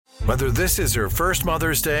Whether this is her first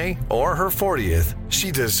Mother's Day or her 40th, she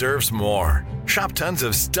deserves more. Shop tons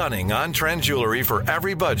of stunning on-trend jewelry for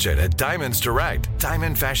every budget at Diamonds Direct.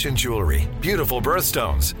 Diamond fashion jewelry, beautiful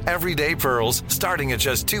birthstones, everyday pearls starting at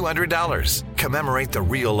just $200. Commemorate the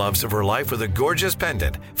real loves of her life with a gorgeous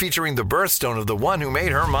pendant featuring the birthstone of the one who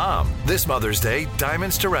made her mom. This Mother's Day,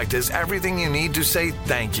 Diamonds Direct is everything you need to say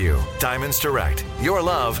thank you. Diamonds Direct. Your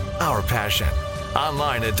love, our passion.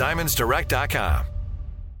 Online at diamondsdirect.com.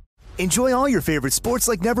 Enjoy all your favorite sports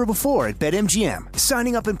like never before at BetMGM.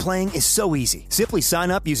 Signing up and playing is so easy. Simply sign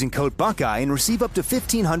up using code Buckeye and receive up to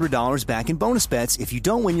 $1,500 back in bonus bets if you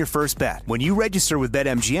don't win your first bet. When you register with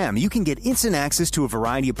BetMGM, you can get instant access to a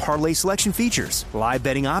variety of parlay selection features, live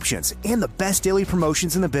betting options, and the best daily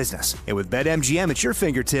promotions in the business. And with BetMGM at your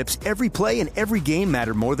fingertips, every play and every game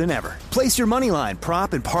matter more than ever. Place your moneyline,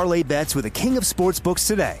 prop, and parlay bets with the king of sportsbooks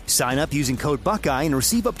today. Sign up using code Buckeye and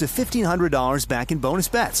receive up to $1,500 back in bonus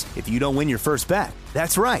bets if you don't win your first bet.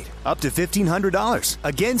 That's right, up to $1,500.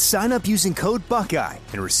 Again, sign up using code Buckeye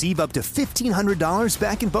and receive up to $1,500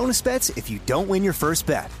 back in bonus bets if you don't win your first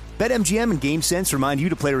bet. BetMGM and GameSense remind you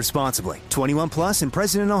to play responsibly. 21 plus and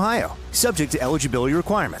present in Ohio. Subject to eligibility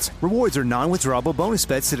requirements. Rewards are non-withdrawable bonus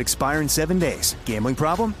bets that expire in 7 days. Gambling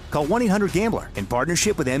problem? Call 1-800-GAMBLER in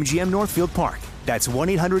partnership with MGM Northfield Park. That's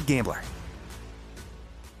 1-800-GAMBLER.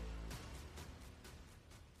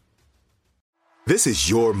 This is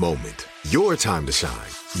your moment, your time to shine,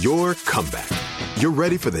 your comeback. You're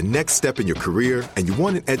ready for the next step in your career, and you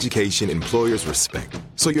want an education employers respect.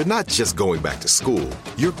 So you're not just going back to school,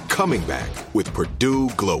 you're coming back with Purdue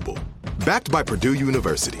Global. Backed by Purdue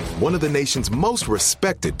University, one of the nation's most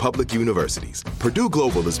respected public universities, Purdue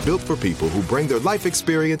Global is built for people who bring their life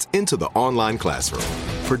experience into the online classroom.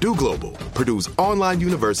 Purdue Global, Purdue's online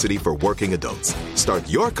university for working adults. Start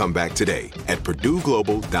your comeback today at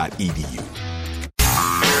purdueglobal.edu.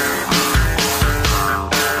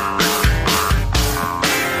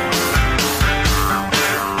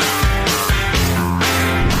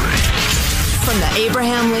 From the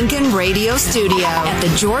Abraham Lincoln Radio Studio at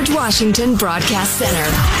the George Washington Broadcast Center,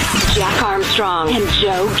 Jack Armstrong and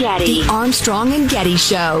Joe Getty. The Armstrong and Getty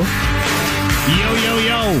Show. Yo, yo,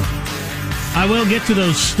 yo. I will get to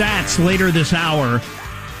those stats later this hour.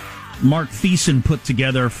 Mark Thiessen put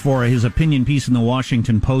together for his opinion piece in the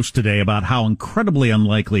Washington Post today about how incredibly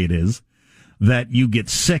unlikely it is that you get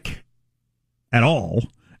sick at all.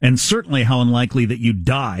 And certainly how unlikely that you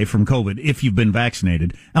die from COVID if you've been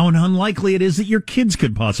vaccinated. How unlikely it is that your kids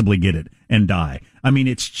could possibly get it and die. I mean,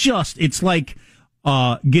 it's like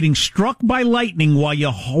getting struck by lightning while you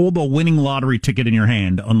hold a winning lottery ticket in your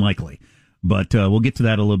hand. Unlikely. But we'll get to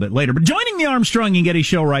that a little bit later. But joining the Armstrong and Getty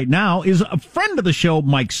Show right now is a friend of the show,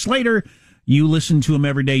 Mike Slater. You listen to him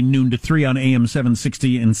every day, noon to 3 on AM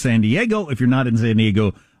 760 in San Diego. If you're not in San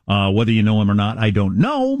Diego, whether you know him or not, I don't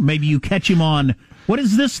know. Maybe you catch him on... What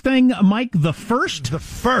is this thing, Mike? The First? The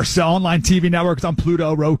First online TV networks on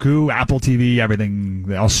Pluto, Roku, Apple TV, everything,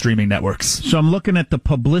 all streaming networks. So I'm looking at the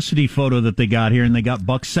publicity photo that they got here, and they got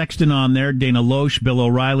Buck Sexton on there, Dana Loesch, Bill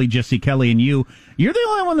O'Reilly, Jesse Kelly, and you. You're the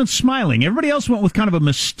only one that's smiling. Everybody else went with kind of a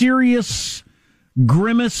mysterious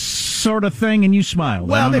grimace sort of thing, and you smiled.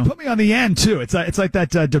 Well, they put me on the end, too. It's like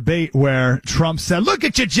that debate where Trump said, look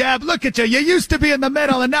at you, Jeb, look at you. You used to be in the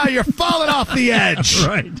middle, and now you're falling off the edge.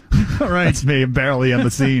 Right. All right. That's me, barely in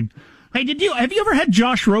the scene. Hey, have you ever had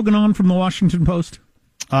Josh Rogan on from the Washington Post?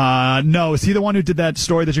 No. Is he the one who did that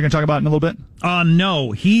story that you're going to talk about in a little bit?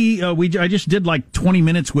 No. I just did like 20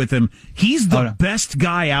 minutes with him. He's the best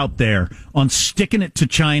guy out there on sticking it to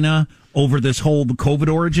China over this whole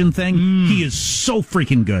COVID origin thing. He is so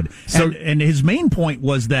freaking good. So, and his main point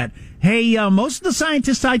was that, hey, most of the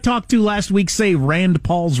scientists I talked to last week say Rand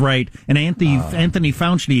Paul's right, and Anthony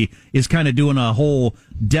Fauci is kind of doing a whole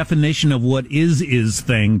definition of what is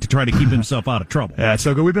thing to try to keep himself out of trouble. Yeah,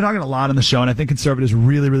 so good. We've been talking a lot on the show, and I think conservatives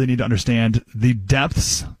really, really need to understand the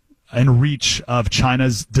depths and reach of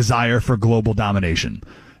China's desire for global domination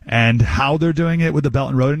and how they're doing it with the Belt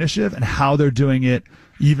and Road Initiative and how they're doing it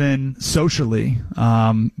even socially,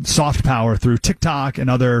 soft power through TikTok and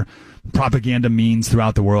other propaganda means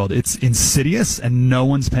throughout the world. It's insidious, and no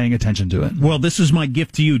one's paying attention to it. Well, this is my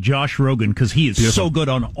gift to you, Josh Rogan, because he is so good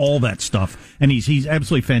on all that stuff, and he's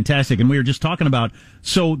absolutely fantastic. And we were just talking about,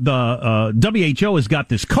 so the WHO has got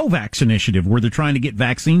this COVAX initiative where they're trying to get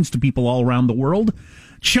vaccines to people all around the world.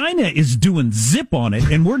 China is doing zip on it,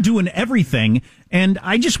 and we're doing everything. And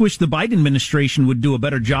I just wish the Biden administration would do a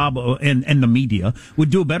better job, and the media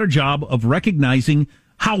would do a better job of recognizing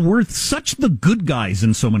how we're such the good guys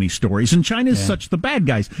in so many stories, and China is such the bad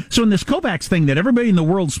guys. So in this COVAX thing that everybody in the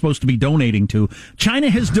world's supposed to be donating to, China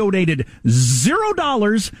has donated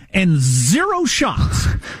 $0 and 0 shots,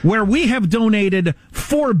 where we have donated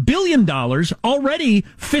 $4 billion, already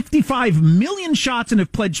 55 million shots, and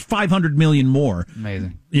have pledged 500 million more.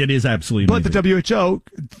 Amazing. It is absolutely amazing. But the WHO,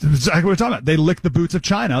 exactly what we're talking about, they lick the boots of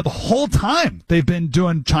China the whole time. They've been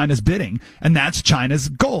doing China's bidding, and that's China's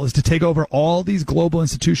goal, is to take over all these global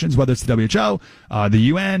institutions, whether it's the WHO, the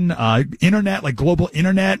UN, internet, like global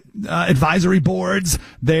internet advisory boards.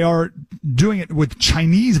 They are doing it with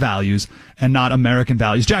Chinese values and not American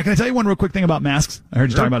values. Jack, can I tell you one real quick thing about masks? I heard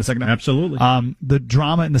you talking about it a second ago. Absolutely. The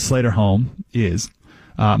drama in the Slater home is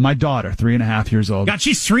my daughter, 3.5 years old. God,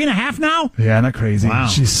 she's 3.5 now? Yeah, isn't that crazy? Wow.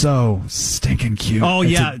 She's so stinking cute. Oh,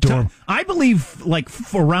 it's yeah. adorable. I believe like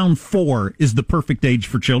around 4 is the perfect age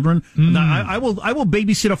for children. I will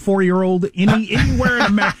babysit a 4-year-old anywhere in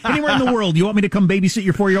America, anywhere in the world. You want me to come babysit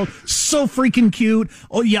your 4-year-old? So freaking cute.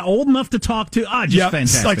 Oh, yeah, old enough to talk to.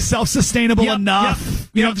 Fantastic. Like self-sustainable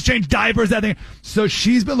enough. You don't have to change diapers, that thing. So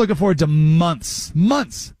she's been looking forward to months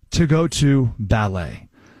to go to ballet.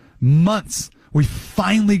 Months. We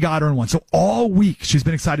finally got her in one. So all week, she's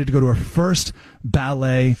been excited to go to her first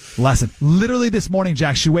ballet lesson. Literally this morning,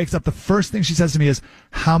 Jack, she wakes up. The first thing she says to me is,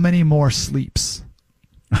 how many more sleeps?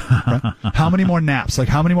 Right? How many more naps? Like,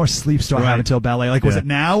 how many more sleeps do I have until ballet? Like, was it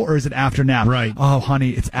now or is it after nap? Right. Oh,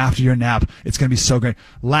 honey, it's after your nap. It's going to be so great.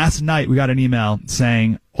 Last night, we got an email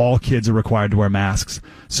saying all kids are required to wear masks.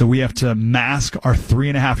 So we have to mask our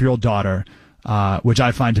 3.5-year-old daughter, which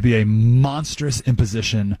I find to be a monstrous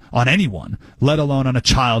imposition on anyone, let alone on a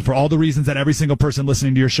child, for all the reasons that every single person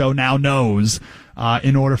listening to your show now knows,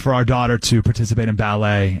 in order for our daughter to participate in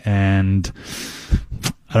ballet. And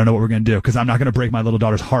I don't know what we're going to do, because I'm not going to break my little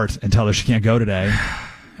daughter's heart and tell her she can't go today.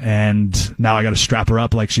 And now I got to strap her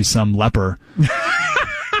up like she's some leper.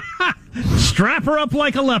 Strap her up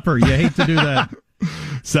like a leper. You hate to do that.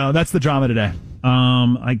 So that's the drama today.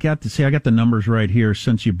 I got the numbers right here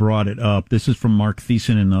since you brought it up. This is from Mark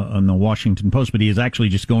Thiessen in the Washington Post, but he is actually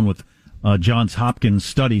just going with Johns Hopkins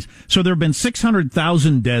studies. So there have been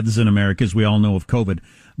 600,000 deaths in America, as we all know, of COVID.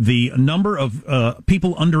 The number of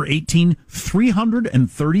people under 18,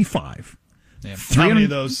 335. Yeah. How many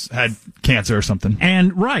of those had cancer or something?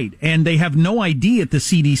 And they have no idea at the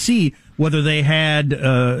CDC whether they had,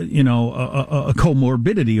 a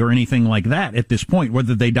comorbidity or anything like that at this point,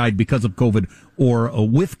 whether they died because of COVID or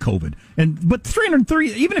with COVID. But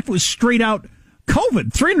 330, even if it was straight out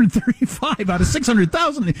COVID, 335 out of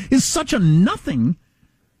 600,000 is such a nothing.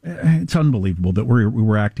 It's unbelievable that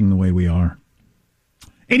we're acting the way we are.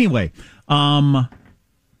 Anyway,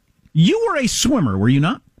 you were a swimmer, were you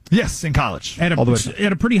not? Yes, in college. At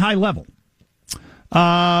a pretty high level.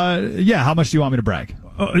 Yeah. How much do you want me to brag?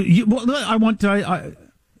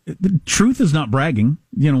 The truth is not bragging.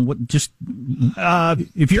 You know what? Just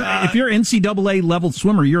if you're NCAA level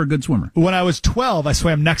swimmer, you're a good swimmer. When I was 12, I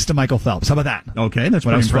swam next to Michael Phelps. How about that? Okay, that's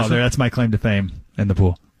when I was 12. impressive. That's my claim to fame in the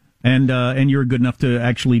pool. And you're good enough to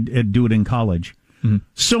actually do it in college. Mm-hmm.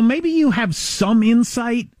 So maybe you have some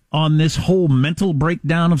insight on this whole mental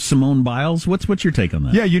breakdown of Simone Biles. What's your take on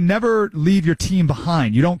that? Yeah, you never leave your team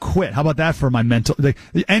behind. You don't quit. How about that for my mental?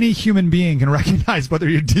 Any human being can recognize whether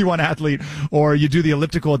you're a D1 athlete or you do the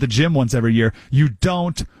elliptical at the gym once every year. You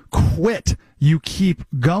don't quit. You keep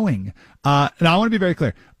going. Now, I want to be very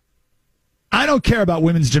clear. I don't care about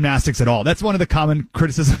women's gymnastics at all. That's one of the common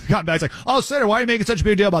criticisms I've gotten back. It's like, oh, Slater, why are you making such a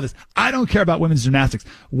big deal about this? I don't care about women's gymnastics.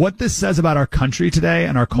 What this says about our country today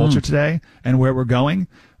and our culture today and where we're going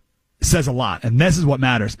says a lot. And this is what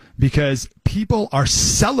matters, because people are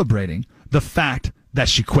celebrating the fact that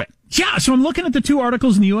she quit. Yeah, so I'm looking at the two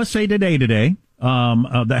articles in the USA Today today.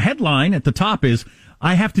 The headline at the top is,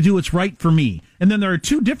 I have to do what's right for me. And then there are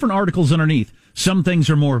two different articles underneath. Some things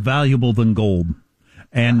are more valuable than gold.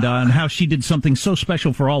 And how she did something so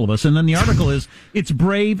special for all of us. And then the article is, it's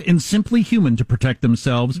brave and simply human to protect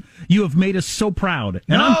themselves. You have made us so proud.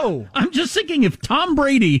 And I'm just thinking, if Tom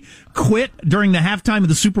Brady quit during the halftime of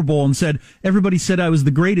the Super Bowl and said, everybody said I was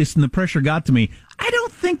the greatest and the pressure got to me, I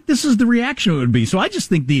don't think this is the reaction it would be. So I just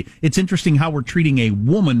think it's interesting how we're treating a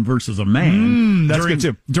woman versus a man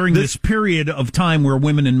during this period of time where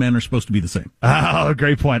women and men are supposed to be the same. Oh,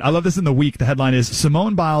 great point. I love this in the week. The headline is,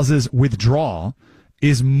 Simone Biles' withdrawal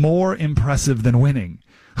is more impressive than winning.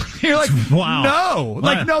 You're like, wow.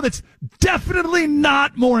 No, that's definitely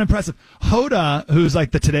not more impressive. Hoda, who's like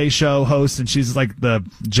the Today Show host, and she's like the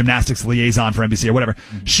gymnastics liaison for NBC or whatever,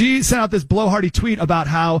 she sent out this blowhardy tweet about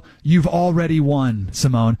how you've already won,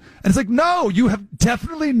 Simone. And it's like, no, you have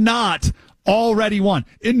definitely not already won.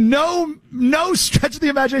 In no stretch of the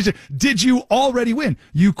imagination did you already win.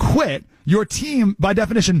 You quit. Your team, by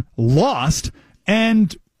definition, lost,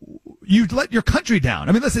 and you let your country down.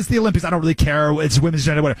 I mean, listen, it's the Olympics. I don't really care. It's women's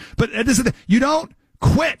gender, whatever. But this is you don't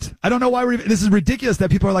quit. I don't know why this is ridiculous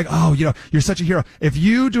that people are like, oh, you're such a hero. If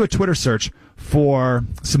you do a Twitter search for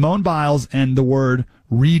Simone Biles and the word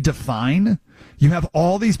redefine, you have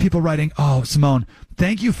all these people writing, oh, Simone,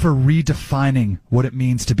 thank you for redefining what it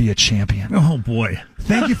means to be a champion. Oh, boy.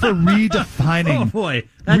 Thank you for redefining, oh, boy.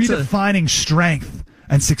 redefining strength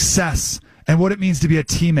and success and what it means to be a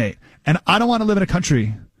teammate. And I don't want to live in a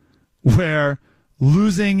country where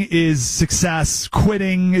losing is success,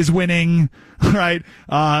 quitting is winning, right?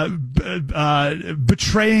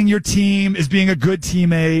 Betraying your team is being a good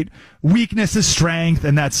teammate. Weakness is strength,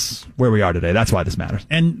 and that's where we are today. That's why this matters.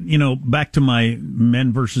 And, back to my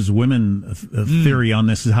men versus women theory on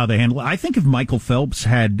this is how they handle it. I think if Michael Phelps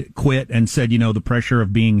had quit and said, the pressure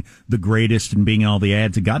of being the greatest and being in all the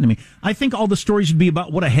ads had gotten to me, I think all the stories would be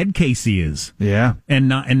about what a head case he is. Yeah. And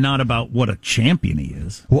not about what a champion he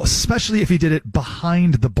is. Well, especially if he did it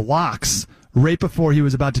behind the blocks right before he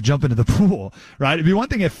was about to jump into the pool, right? It'd be one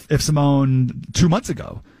thing if Simone 2 months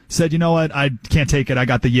ago said, you know what, I can't take it. I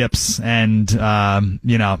got the yips, and I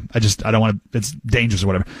don't want to. It's dangerous or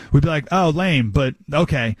whatever. We'd be like, oh, lame, but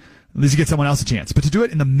okay. At least you get someone else a chance. But to do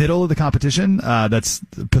it in the middle of the competition, that's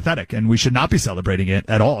pathetic, and we should not be celebrating it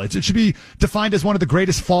at all. It should be defined as one of the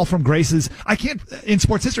greatest fall from graces. In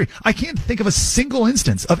sports history, I can't think of a single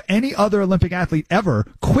instance of any other Olympic athlete ever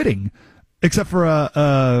quitting, except for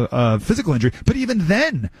a physical injury. But even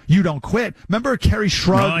then, you don't quit. Remember Carrie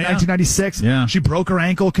Shrug in 1996? Yeah. She broke her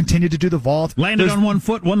ankle, continued to do the vault. Landed on one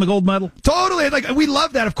foot, won the gold medal. Totally. We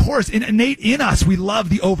love that, of course. Innate in us, we love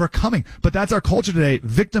the overcoming. But that's our culture today,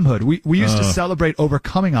 victimhood. We used to celebrate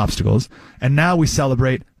overcoming obstacles, and now we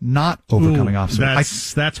celebrate not overcoming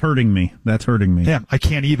obstacles. That's hurting me. That's hurting me. Yeah, I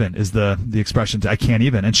can't even is the expression. I can't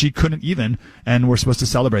even. And she couldn't even, and we're supposed to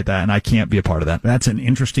celebrate that, and I can't be a part of that. That's an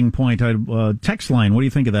interesting point. Text line, what do you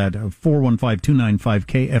think of that?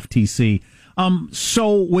 415-295-KFTC.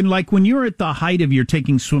 So when you're at the height of your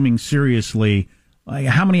taking swimming seriously,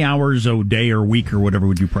 how many hours a day or week or whatever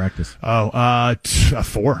would you practice? 3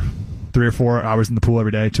 or 4 hours in the pool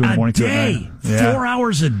every day, 2 in the morning, 2 at night. Yeah. 4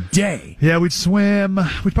 hours a day. Yeah, we'd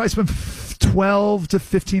probably swim 12 to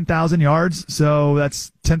 15,000 yards. So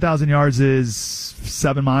that's 10,000 yards is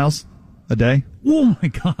 7 miles a day. Oh my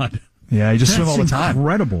God. Yeah, you just swim all the time.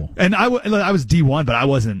 Incredible. And I was D1, but I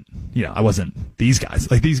wasn't these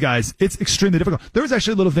guys. Like these guys, it's extremely difficult. There was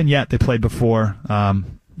actually a little vignette they played before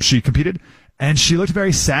she competed, and she looked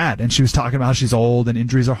very sad, and she was talking about how she's old and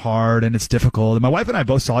injuries are hard and it's difficult. And my wife and I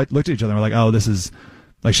both looked at each other and were like, oh, this is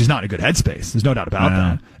like she's not in a good headspace. There's no doubt about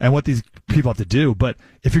that. And what these people have to do. But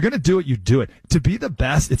if you're going to do it, you do it. To be the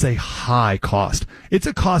best, it's a high cost. It's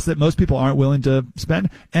a cost that most people aren't willing to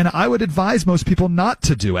spend. And I would advise most people not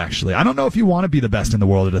to do, actually. I don't know if you want to be the best in the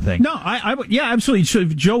world at a thing. No, I would. Yeah, absolutely. So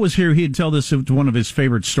if Joe was here, he'd tell this to one of his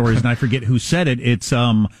favorite stories, and I forget who said it. It's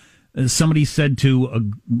somebody said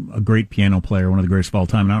to a great piano player, one of the greatest of all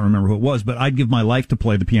time, and I don't remember who it was, but I'd give my life to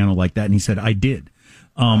play the piano like that. And he said, I did.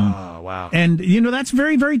 Oh, wow. And, that's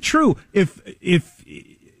very, very true. If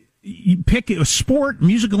you pick a sport,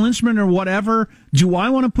 musical instrument, or whatever, do I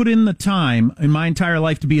want to put in the time in my entire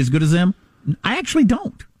life to be as good as them? I actually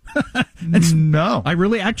don't. No. I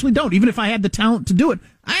really actually don't. Even if I had the talent to do it,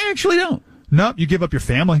 I actually don't. No, you give up your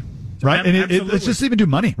family. Right? And let's just even do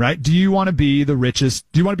money, right? Do you want to be the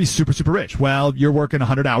richest? Do you want to be super, super rich? Well, you're working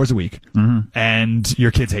 100 hours a week, and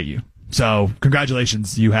your kids hate you. So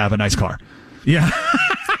congratulations, you have a nice car. Yeah.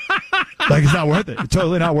 Like, it's not worth it. It's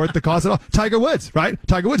totally not worth the cost at all. Tiger Woods, right?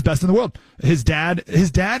 Tiger Woods, best in the world. His dad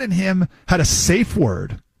and him had a safe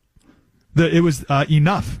word. It was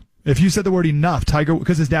enough. If you said the word enough, Tiger,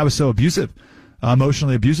 because his dad was so abusive,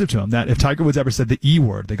 emotionally abusive to him, that if Tiger Woods ever said the E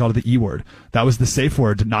word, they called it the E word, that was the safe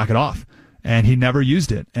word to knock it off. And he never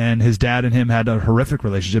used it. And his dad and him had a horrific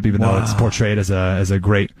relationship, even though it's portrayed as a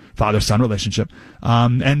great father-son relationship.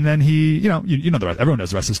 And then he, you know the rest. Everyone knows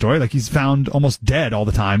the rest of the story. Like, he's found almost dead all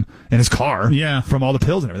the time in his car, from all the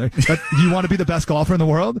pills and everything. But do you want to be the best golfer in the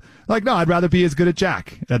world? Like, no, I'd rather be as good at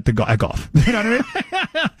Jack at golf. You know what I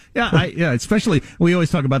mean? Yeah. Especially, we always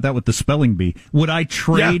talk about that with the spelling bee. Would I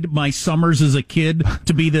trade my summers as a kid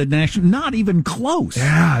to be the national? Not even close.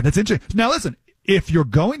 Yeah, that's interesting. Now, listen, if you're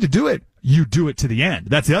going to do it, you do it to the end.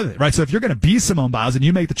 That's the other thing, right? So if you're going to be Simone Biles and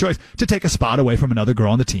you make the choice to take a spot away from another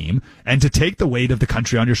girl on the team and to take the weight of the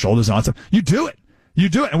country on your shoulders and all that stuff, you do it. You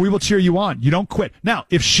do it, and we will cheer you on. You don't quit. Now,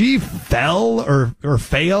 if she fell or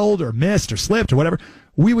failed or missed or slipped or whatever,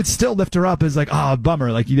 we would still lift her up as like, oh,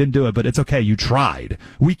 bummer, like you didn't do it, but it's okay, you tried.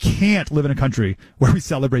 We can't live in a country where we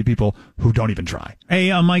celebrate people who don't even try.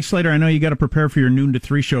 Hey, Mike Slater, I know you got to prepare for your noon to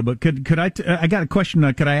 3 show, but could I got a question.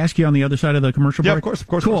 Could I ask you on the other side of the commercial break? Yeah, of course.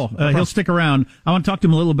 Cool. He'll stick around. I want to talk to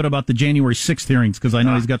him a little bit about the January 6th hearings because I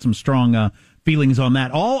know he's got some strong feelings on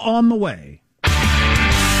that. All on the way.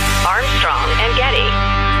 Armstrong and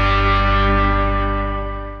Getty.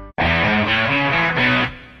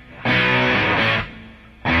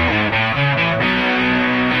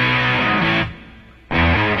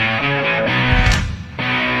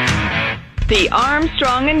 The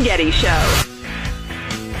Armstrong and Getty Show.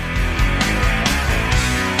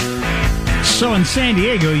 So in San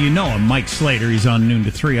Diego, you know him, Mike Slater. He's on noon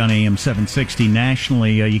to 3 on AM 760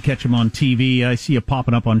 nationally. You catch him on TV. I see you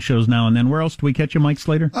popping up on shows now and then. Where else do we catch you, Mike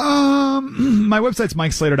Slater? My website's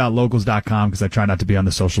MikeSlater.locals.com because I try not to be on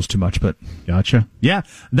the socials too much. But gotcha. Yeah,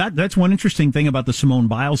 that's one interesting thing about the Simone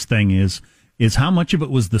Biles thing is how much of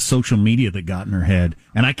it was the social media that got in her head.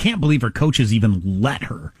 And I can't believe her coaches even let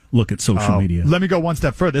her look at social media. Let me go one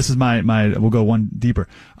step further. This is we'll go one deeper.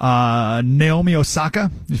 Naomi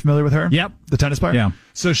Osaka, you familiar with her? Yep. The tennis player? Yeah.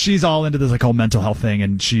 So she's all into this like whole mental health thing,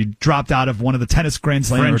 and she dropped out of one of the tennis Grand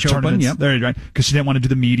Slam French tournaments. Open, yep. There, right? Because she didn't want to do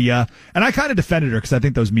the media. And I kind of defended her because I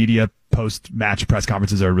think those media post-match press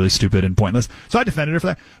conferences are really stupid and pointless. So I defended her for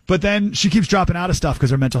that. But then she keeps dropping out of stuff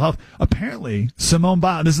because of her mental health. Apparently, Simone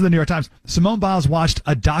Biles, this is the New York Times, Simone Biles watched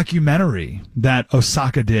a documentary that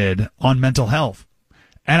Osaka did on mental health.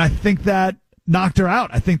 And I think that knocked her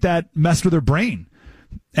out. I think that messed with her brain.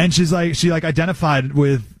 And she identified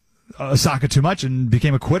with Osaka too much and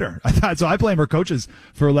became a quitter. So I blame her coaches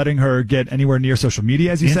for letting her get anywhere near social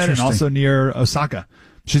media, as you said, and also near Osaka.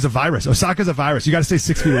 She's a virus. Osaka's a virus. You got to stay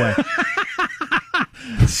 6 feet away.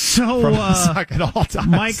 So, from Osaka at all times.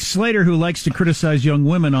 Mike Slater, who likes to criticize young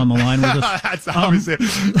women on the line with us. That's obviously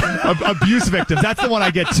abuse victims. That's the one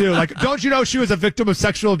I get too. Like, don't you know she was a victim of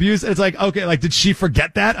sexual abuse? It's like, okay, like, did she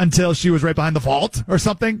forget that until she was right behind the vault or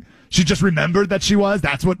something? She just remembered that she was.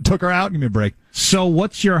 That's what took her out. Give me a break. So,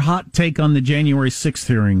 what's your hot take on the January 6th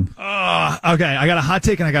hearing? Okay, I got a hot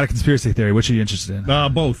take and I got a conspiracy theory. Which are you interested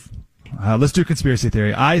in? Both. Let's do conspiracy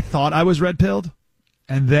theory. I thought I was red-pilled,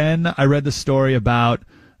 and then I read the story about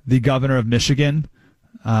the governor of Michigan,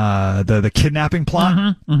 the kidnapping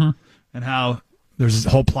plot, and how there's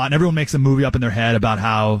this whole plot, and everyone makes a movie up in their head about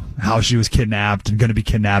how she was kidnapped and going to be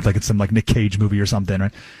kidnapped, like it's some like Nick Cage movie or something,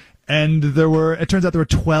 right? And it turns out there were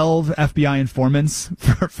 12 FBI informants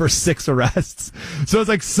for 6 arrests. So it's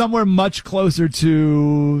like somewhere much closer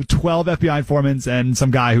to 12 FBI informants and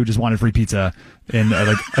some guy who just wanted free pizza in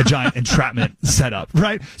like a giant entrapment setup,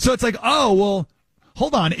 right? So it's like, oh, well,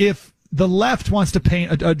 hold on. If the left wants to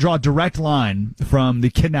draw a direct line from the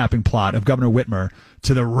kidnapping plot of Governor Whitmer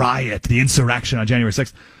to the riot, the insurrection on January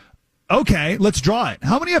 6th, okay, let's draw it.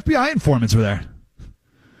 How many FBI informants were there?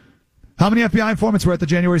 How many FBI informants were at the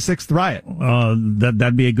January 6th riot?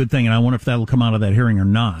 That'd be a good thing, and I wonder if that'll come out of that hearing or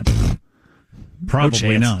not.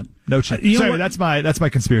 Probably not. No chance. Sorry, that's my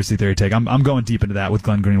conspiracy theory take. I'm going deep into that with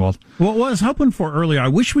Glenn Greenwald. Well, what I was hoping for earlier, I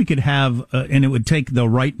wish we could have, and it would take the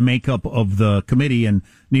right makeup of the committee, and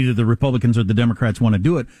neither the Republicans or the Democrats want to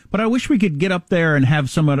do it, but I wish we could get up there and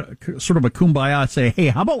have sort of a kumbaya, say, hey,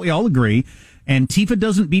 how about we all agree Antifa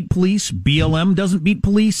doesn't beat police, BLM doesn't beat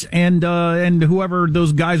police, and whoever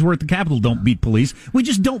those guys were at the Capitol don't beat police. We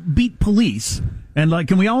just don't beat police. And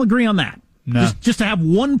can we all agree on that? No. Just to have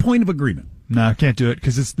one point of agreement. No, I can't do it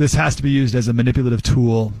because this has to be used as a manipulative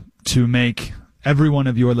tool to make every one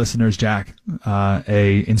of your listeners, Jack,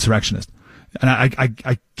 a insurrectionist. And I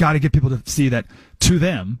got to get people to see that to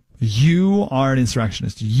them, you are an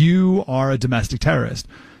insurrectionist. You are a domestic terrorist.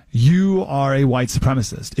 You are a white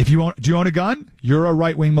supremacist. Do you own a gun? You're a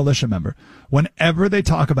right-wing militia member. Whenever they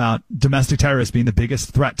talk about domestic terrorists being the biggest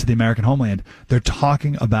threat to the American homeland, they're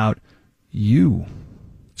talking about you.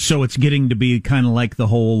 So it's getting to be kind of like the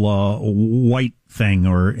whole white thing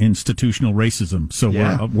or institutional racism. So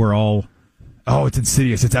yeah. we're all. Oh, it's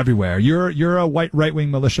insidious. It's everywhere. You're a white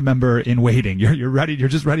right-wing militia member in waiting. You're ready. You're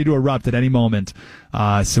just ready to erupt at any moment.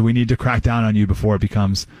 So we need to crack down on you before it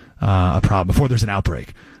becomes a problem. Before there's an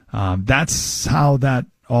outbreak. That's how that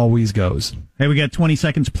always goes. Hey, we got 20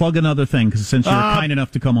 seconds. Plug another thing, because since you're kind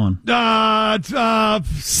enough to come on.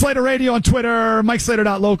 Slater Radio on Twitter,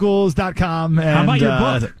 MikeSlater.locals.com. And, how about your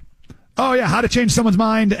book? Oh, yeah, How to Change Someone's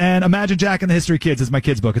Mind, and Imagine Jack and the History Kids is my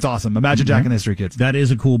kids' book. It's awesome. Imagine Jack and the History Kids. That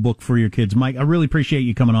is a cool book for your kids. Mike, I really appreciate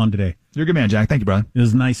you coming on today. You're a good man, Jack. Thank you, brother. It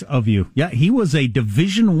was nice of you. Yeah, he was a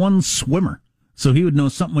Division I swimmer, so he would know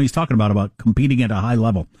something when he's talking about competing at a high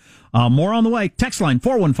level. More on the way. Text line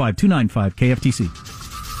 415-295-KFTC.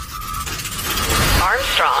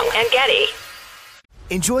 Armstrong and Getty.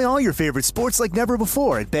 Enjoy all your favorite sports like never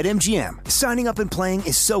before at BetMGM. Signing up and playing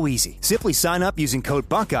is so easy. Simply sign up using code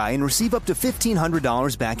Buckeye and receive up to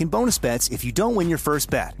 $1,500 back in bonus bets if you don't win your first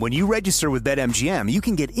bet. When you register with BetMGM, you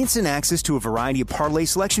can get instant access to a variety of parlay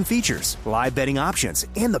selection features, live betting options,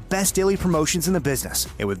 and the best daily promotions in the business.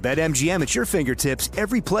 And with BetMGM at your fingertips,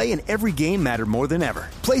 every play and every game matter more than ever.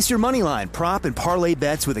 Place your moneyline, prop, and parlay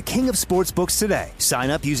bets with the king of sportsbooks today. Sign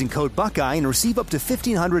up using code Buckeye and receive up to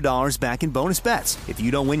 $1,500 back in bonus bets if you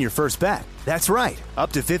don't win your first bet. That's right,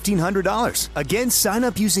 up to $1,500. Again, sign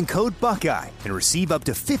up using code Buckeye and receive up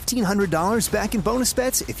to $1,500 back in bonus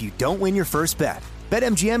bets if you don't win your first bet.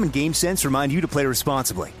 BetMGM and GameSense remind you to play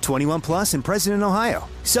responsibly. 21 plus and present in Ohio.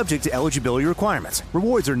 Subject to eligibility requirements.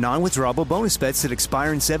 Rewards are non-withdrawable bonus bets that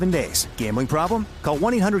expire in 7 days. Gambling problem? Call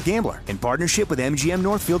 1-800-GAMBLER in partnership with MGM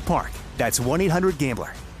Northfield Park. That's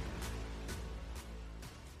 1-800-GAMBLER.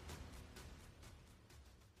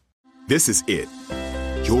 This is it.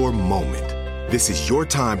 Your moment. This is your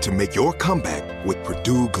time to make your comeback with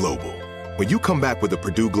Purdue Global. When you come back with a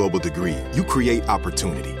Purdue Global degree, you create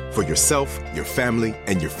opportunity for yourself, your family,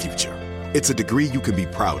 and your future. It's a degree you can be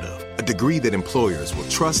proud of, a degree that employers will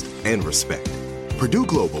trust and respect. Purdue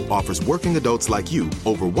Global offers working adults like you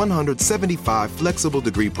over 175 flexible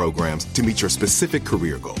degree programs to meet your specific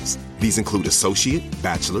career goals. These include associate,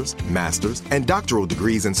 bachelor's, master's, and doctoral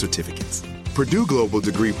degrees and certificates. Purdue Global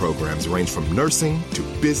degree programs range from nursing to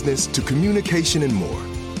business to communication and more.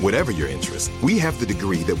 Whatever your interest, we have the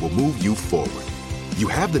degree that will move you forward. You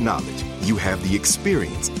have the knowledge, you have the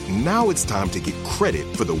experience. Now it's time to get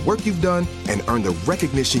credit for the work you've done and earn the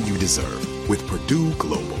recognition you deserve with Purdue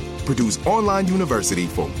Global, Purdue's online university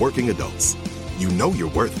for working adults. You know you're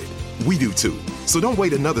worth it. We do too. So don't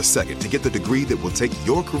wait another second to get the degree that will take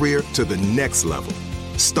your career to the next level.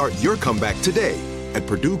 Start your comeback today at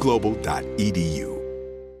purdueglobal.edu.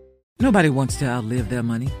 Nobody wants to outlive their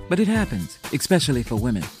money, but it happens, especially for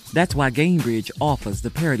women. That's why Gainbridge offers the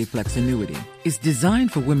Parity Flex annuity. It's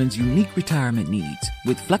designed for women's unique retirement needs,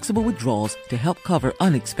 with flexible withdrawals to help cover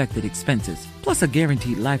unexpected expenses, plus a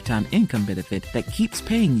guaranteed lifetime income benefit that keeps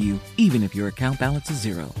paying you even if your account balance is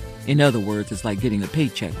zero. In other words, it's like getting a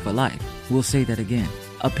paycheck for life. We'll say that again.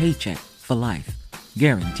 A paycheck for life.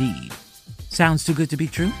 Guaranteed. Sounds too good to be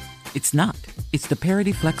true? It's not. It's the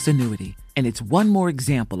Parity Flex annuity, and it's one more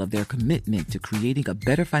example of their commitment to creating a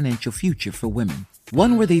better financial future for women.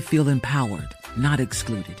 One where they feel empowered, not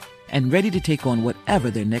excluded, and ready to take on whatever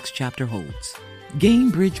their next chapter holds.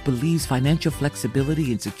 Gainbridge believes financial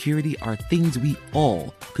flexibility and security are things we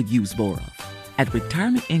all could use more of. At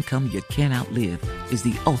retirement income you can't outlive is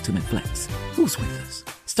the ultimate flex. Who's with us?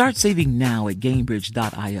 Start saving now at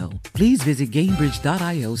Gainbridge.io. Please visit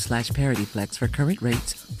Gainbridge.io/ParityFlex for current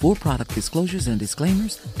rates, for product disclosures and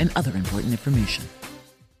disclaimers, and other important information.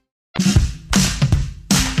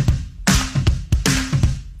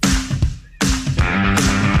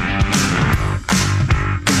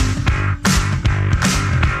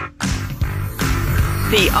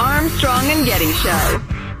 The Armstrong and Getty Show.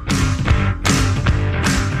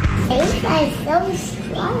 They are so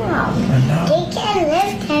strong. They can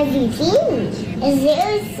lift heavy things.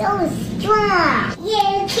 They're so strong.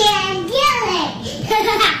 You can do it.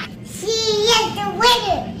 She is the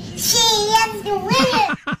winner. She is the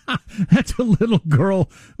winner. That's a little girl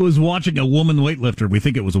who was watching a woman weightlifter. We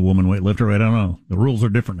think it was a woman weightlifter. I don't know. The rules are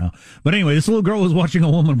different now. But anyway, this little girl was watching a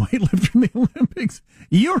woman weightlifter in the Olympics.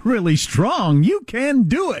 You're really strong. You can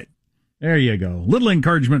do it. There you go. Little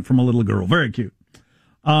encouragement from a little girl. Very cute.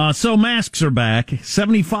 So masks are back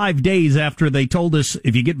 75 days after they told us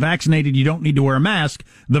if you get vaccinated, you don't need to wear a mask.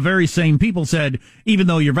 The very same people said, even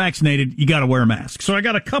though you're vaccinated, you got to wear a mask. So I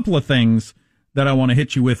got a couple of things that I want to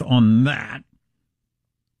hit you with on that.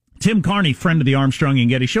 Tim Carney, friend of the Armstrong and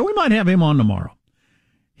Getty Show, we might have him on tomorrow.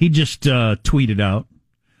 He just tweeted out,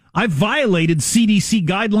 I violated CDC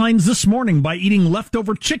guidelines this morning by eating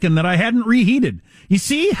leftover chicken that I hadn't reheated. You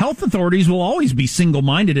see, health authorities will always be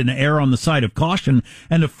single-minded and err on the side of caution,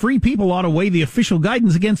 and the free people ought to weigh the official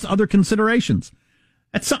guidance against other considerations.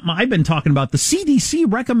 That's something I've been talking about. The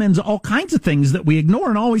CDC recommends all kinds of things that we ignore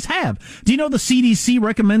and always have. Do you know the CDC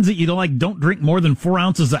recommends that you don't drink more than 4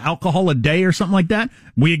 ounces of alcohol a day or something like that?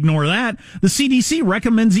 We ignore that. The CDC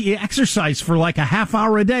recommends that you exercise for like a half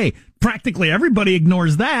hour a day. Practically everybody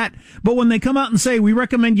ignores that. But when they come out and say, we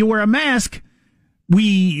recommend you wear a mask,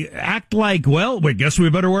 we act like, well, we guess we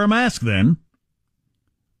better wear a mask then.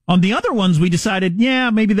 On the other ones, we decided, yeah,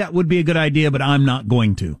 maybe that would be a good idea, but I'm not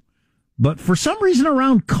going to. But for some reason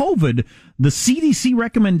around COVID, the CDC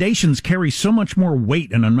recommendations carry so much more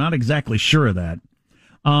weight, and I'm not exactly sure of that.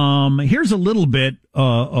 Here's a little bit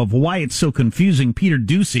of why it's so confusing. Peter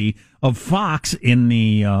Doocy of Fox in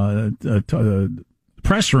the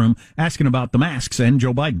press room asking about the masks and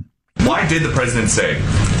Joe Biden. Why did the president say,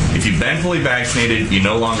 if you've been fully vaccinated, you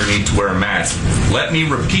no longer need to wear a mask? Let me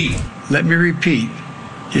repeat.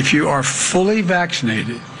 If you are fully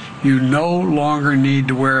vaccinated, you no longer need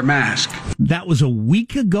to wear a mask. That was a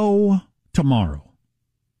week ago tomorrow.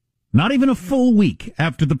 Not even a full week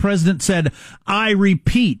after the president said, I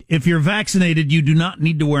repeat, if you're vaccinated, you do not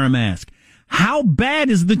need to wear a mask. How bad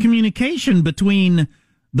is the communication between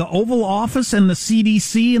the Oval Office and the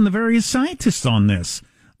CDC and the various scientists on this?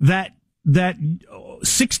 That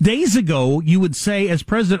 6 days ago you would say, as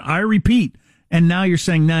president, I repeat, and now you're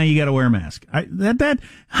saying, now you got to wear a mask.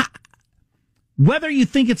 Whether you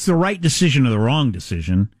think it's the right decision or the wrong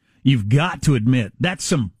decision, you've got to admit that's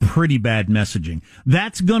some pretty bad messaging.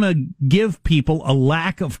 That's going to give people a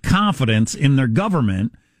lack of confidence in their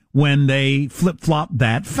government when they flip-flop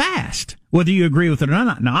that fast, whether you agree with it or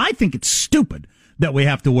not. Now, I think it's stupid that we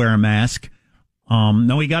have to wear a mask.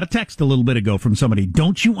 No, we got a text a little bit ago from somebody.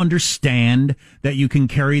 Don't you understand that you can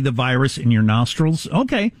carry the virus in your nostrils?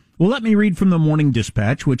 Okay. Well, let me read from the Morning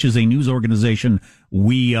Dispatch, which is a news organization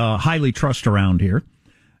we highly trust around here.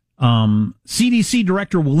 CDC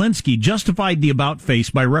Director Walensky justified the about face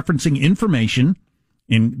by referencing information,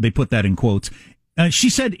 they put that in quotes. She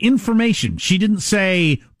said information. She didn't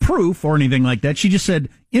say proof or anything like that. She just said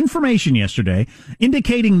information yesterday,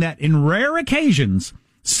 indicating that in rare occasions,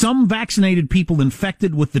 some vaccinated people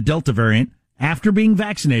infected with the Delta variant after being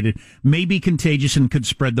vaccinated may be contagious and could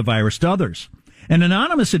spread the virus to others. An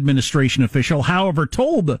anonymous administration official, however,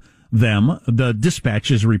 told them, the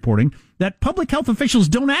Dispatch is reporting, that public health officials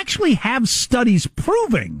don't actually have studies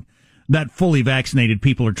proving that fully vaccinated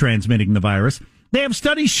people are transmitting the virus. They have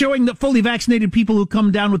studies showing that fully vaccinated people who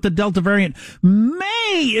come down with the Delta variant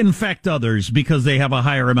may infect others because they have a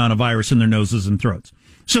higher amount of virus in their noses and throats.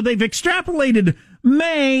 So they've extrapolated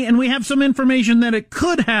may, and we have some information that it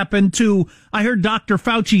could happen to, I heard Dr.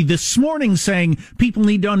 Fauci this morning saying people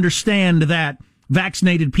need to understand that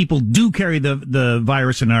vaccinated people do carry the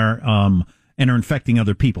virus and are infecting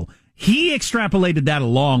other people. He extrapolated that a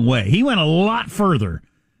long way. He went a lot further.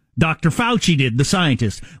 Dr. Fauci did, the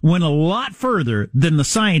scientist, went a lot further than the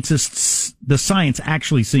science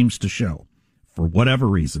actually seems to show, for whatever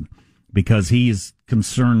reason, because he is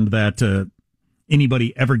concerned that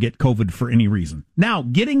anybody ever get COVID for any reason. Now,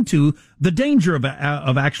 getting to the danger of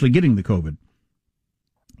actually getting the COVID,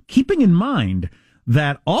 keeping in mind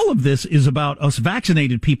that all of this is about us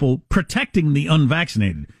vaccinated people protecting the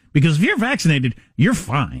unvaccinated, because if you're vaccinated, you're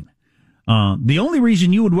fine. The only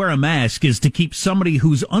reason you would wear a mask is to keep somebody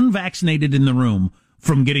who's unvaccinated in the room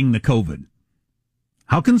from getting the COVID.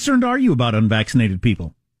 How concerned are you about unvaccinated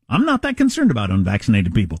people? I'm not that concerned about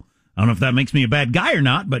unvaccinated people. I don't know if that makes me a bad guy or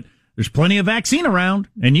not, but there's plenty of vaccine around,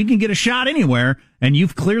 and you can get a shot anywhere, and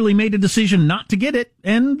you've clearly made a decision not to get it,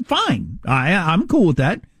 and fine. I'm cool with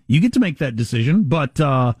that. You get to make that decision, but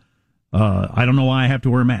I don't know why I have to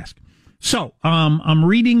wear a mask. So, I'm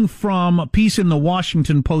reading from a piece in the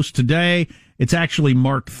Washington Post today. It's actually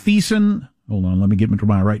Mark Thiessen. Hold on, let me get into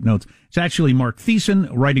my right notes. It's actually Mark Thiessen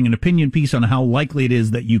writing an opinion piece on how likely it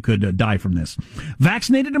is that you could die from this.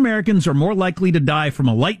 Vaccinated Americans are more likely to die from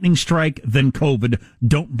a lightning strike than COVID.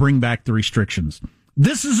 Don't bring back the restrictions.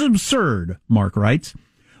 This is absurd, Mark writes.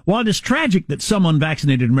 While it is tragic that some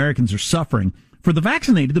unvaccinated Americans are suffering, for the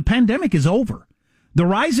vaccinated, the pandemic is over. The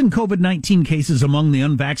rise in COVID-19 cases among the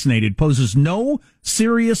unvaccinated poses no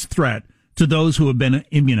serious threat to those who have been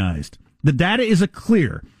immunized. The data is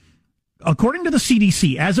clear. According to the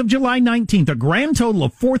CDC, as of July 19th, a grand total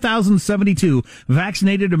of 4,072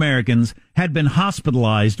 vaccinated Americans had been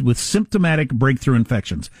hospitalized with symptomatic breakthrough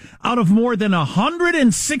infections, out of more than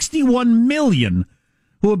 161 million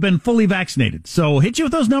who have been fully vaccinated. So hit you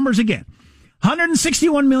with those numbers again.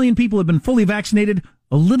 161 million people have been fully vaccinated.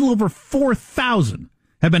 A little over 4,000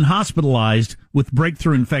 have been hospitalized with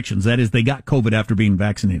breakthrough infections. That is, they got COVID after being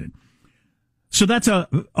vaccinated. So that's a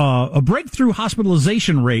breakthrough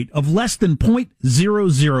hospitalization rate of less than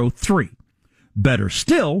 0.003. Better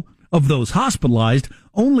still, of those hospitalized,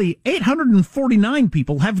 only 849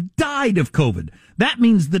 people have died of COVID. That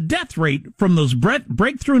means the death rate from those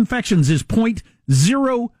breakthrough infections is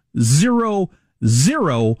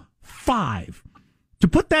 0.0005. To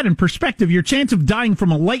put that in perspective, your chance of dying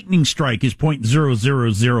from a lightning strike is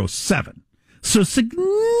 0.0007. So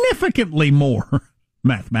significantly more,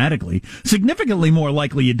 mathematically, significantly more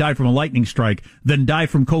likely you die from a lightning strike than die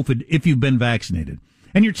from COVID if you've been vaccinated.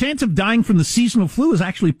 And your chance of dying from the seasonal flu is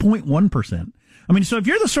actually 0.1%. I mean, so if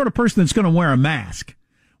you're the sort of person that's going to wear a mask,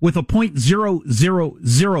 with a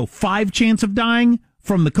 0.0005 chance of dying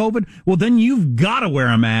from the COVID, well, then you've got to wear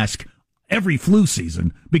a mask every flu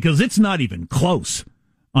season because it's not even close.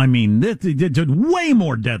 I mean, it's way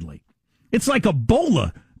more deadly. It's like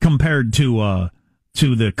Ebola compared to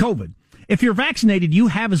the COVID. If you're vaccinated, you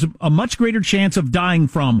have a much greater chance of dying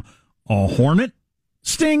from a hornet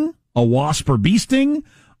sting, a wasp or bee sting,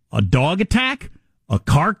 a dog attack, a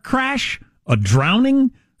car crash, a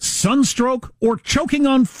drowning, sunstroke, or choking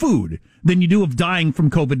on food than you do of dying from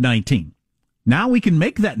COVID-19. Now we can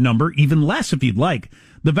make that number even less if you'd like.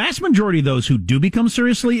 The vast majority of those who do become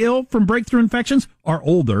seriously ill from breakthrough infections are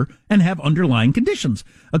older and have underlying conditions.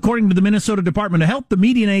 According to the Minnesota Department of Health, the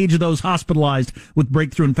median age of those hospitalized with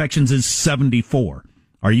breakthrough infections is 74.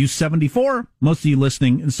 Are you 74? Most of you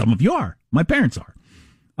listening, and some of you are. My parents are.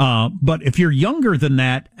 But if you're younger than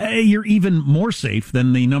that, you're even more safe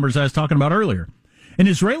than the numbers I was talking about earlier. An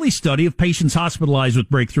Israeli study of patients hospitalized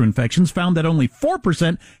with breakthrough infections found that only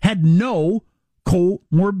 4% had no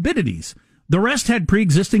comorbidities. The rest had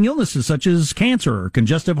pre-existing illnesses such as cancer or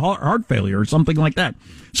congestive heart failure or something like that.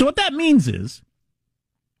 So what that means is,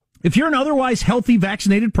 if you're an otherwise healthy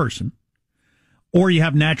vaccinated person, or you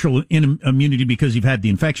have natural immunity because you've had the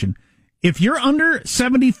infection, if you're under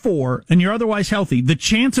 74 and you're otherwise healthy, the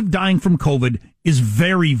chance of dying from COVID is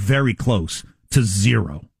very, very close to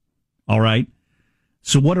zero. All right?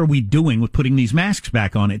 So what are we doing with putting these masks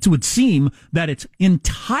back on? It would seem that it's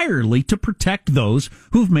entirely to protect those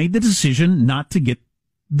who've made the decision not to get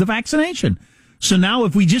the vaccination. So now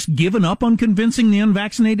have we just given up on convincing the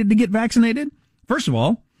unvaccinated to get vaccinated? First of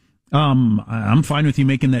all, I'm fine with you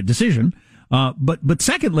making that decision. But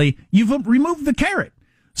secondly, you've removed the carrot.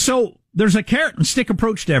 So there's a carrot and stick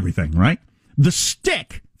approach to everything, right? The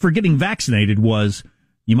stick for getting vaccinated was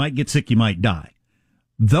you might get sick, you might die.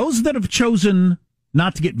 Those that have chosen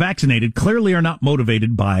not to get vaccinated clearly are not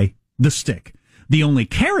motivated by the stick. The only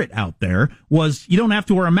carrot out there was you don't have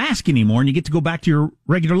to wear a mask anymore and you get to go back to your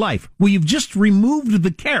regular life. Well, you've just removed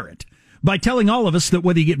the carrot by telling all of us that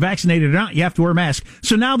whether you get vaccinated or not, you have to wear a mask.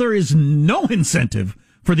 So now there is no incentive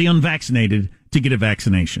for the unvaccinated to get a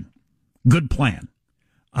vaccination. Good plan.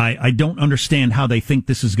 I don't understand how they think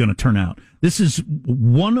this is going to turn out. This is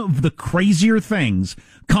one of the crazier things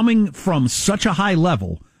coming from such a high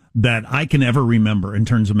level that I can ever remember in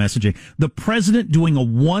terms of messaging. The president doing a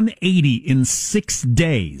 180 in 6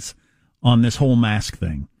 days on this whole mask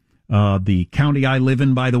thing. The county I live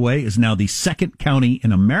in, by the way, is now the second county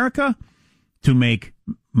in America to make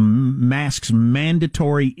masks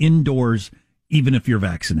mandatory indoors, even if you're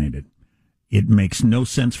vaccinated. It makes no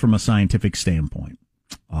sense from a scientific standpoint.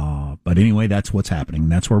 But anyway, that's what's happening.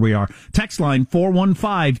 That's where we are. Text line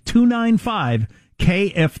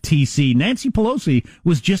 415-295-KFTC. Nancy Pelosi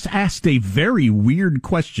was just asked a very weird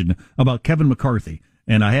question about Kevin McCarthy,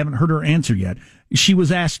 and I haven't heard her answer yet. She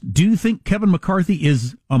was asked, do you think Kevin McCarthy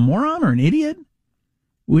is a moron or an idiot?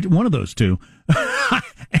 One of those two.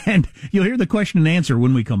 And you'll hear the question and answer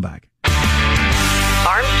when we come back.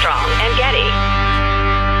 Armstrong and Getty.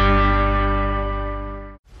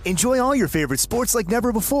 Enjoy all your favorite sports like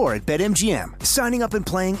never before at BetMGM. Signing up and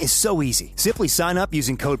playing is so easy. Simply sign up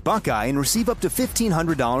using code Buckeye and receive up to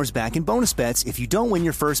 $1,500 back in bonus bets if you don't win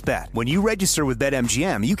your first bet. When you register with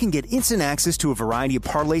BetMGM, you can get instant access to a variety of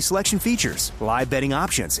parlay selection features, live betting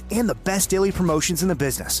options, and the best daily promotions in the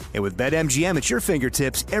business. And with BetMGM at your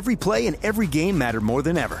fingertips, every play and every game matter more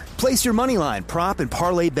than ever. Place your moneyline, prop, and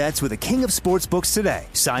parlay bets with the king of sportsbooks today.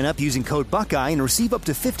 Sign up using code Buckeye and receive up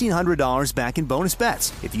to $1,500 back in bonus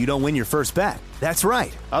bets if you don't win your first bet. That's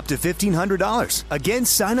right, up to $1,500. Again,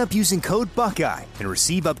 sign up using code Buckeye and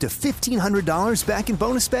receive up to $1,500 back in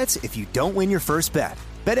bonus bets if you don't win your first bet.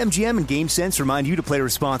 BetMGM and GameSense remind you to play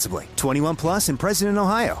responsibly. 21 plus and present in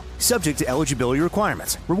Ohio. Subject to eligibility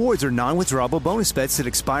requirements. Rewards are non-withdrawable bonus bets that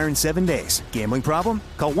expire in 7 days. Gambling problem?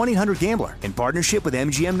 Call 1-800-GAMBLER in partnership with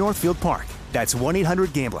MGM Northfield Park. That's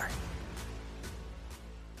 1-800-GAMBLER.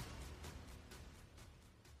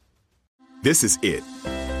 This is it.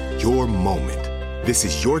 Your moment. This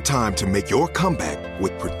is your time to make your comeback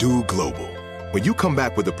with Purdue Global. When you come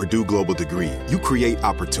back with a Purdue Global degree, you create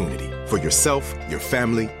opportunity for yourself, your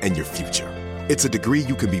family, and your future. It's a degree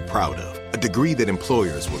you can be proud of, a degree that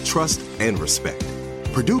employers will trust and respect.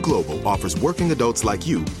 Purdue Global offers working adults like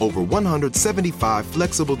you over 175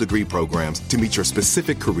 flexible degree programs to meet your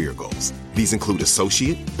specific career goals. These include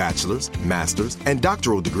associate, bachelor's, master's, and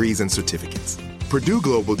doctoral degrees and certificates. Purdue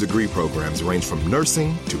Global degree programs range from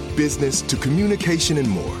nursing to business to communication and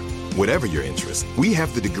more. Whatever your interest, we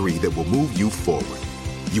have the degree that will move you forward.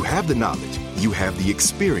 You have the knowledge, you have the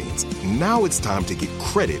experience. Now it's time to get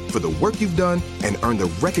credit for the work you've done and earn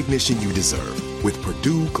the recognition you deserve. with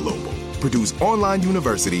Purdue Global, Purdue's online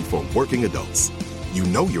university for working adults. You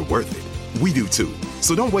know you're worth it. We do too.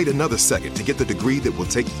 So don't wait another second to get the degree that will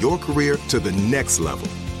take your career to the next level.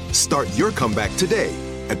 Start your comeback today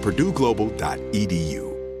at purdueglobal.edu.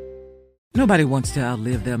 Nobody wants to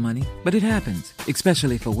outlive their money, but it happens,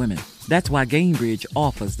 especially for women. That's why Gainbridge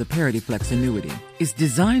offers the Parity Flex annuity. It's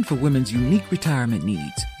designed for women's unique retirement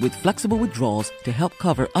needs, with flexible withdrawals to help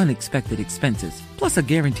cover unexpected expenses, plus a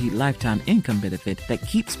guaranteed lifetime income benefit that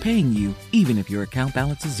keeps paying you even if your account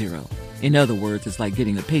balance is zero. In other words, it's like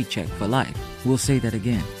getting a paycheck for life. We'll say that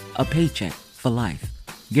again. A paycheck for life.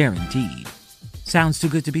 Guaranteed. Sounds too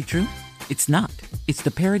good to be true? It's not. It's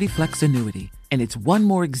the Parity Flex annuity. And it's one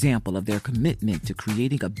more example of their commitment to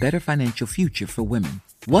creating a better financial future for women.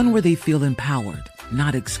 One where they feel empowered,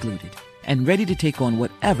 not excluded, and ready to take on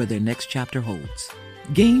whatever their next chapter holds.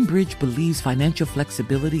 Gainbridge believes financial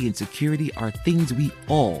flexibility and security are things we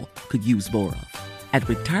all could use more of. At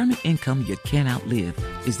retirement income you can't outlive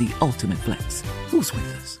is the ultimate flex. Who's with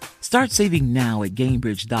us? Start saving now at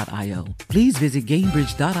Gainbridge.io. Please visit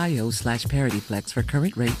Gainbridge.io/ParityFlex for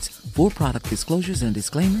current rates, for product disclosures and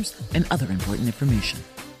disclaimers, and other important information.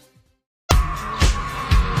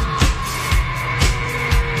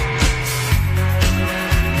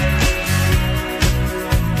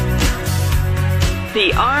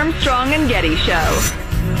 The Armstrong and Getty Show.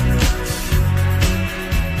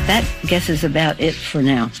 That, I guess, is about it for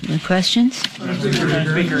now. Any questions?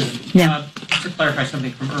 Speaker, yeah. To clarify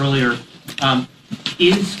something from earlier,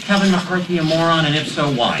 is Kevin McCarthy a moron, and if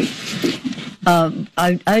so, why?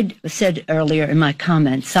 I said earlier in my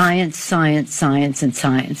comment, science, science, science, and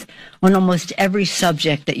science. On almost every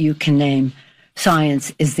subject that you can name,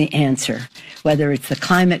 science is the answer. Whether it's the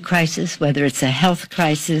climate crisis, whether it's a health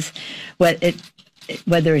crisis, whether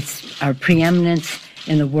it's our preeminence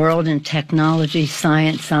in the world in technology,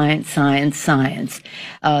 science, science, science, science.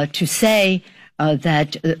 To say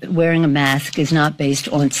that wearing a mask is not based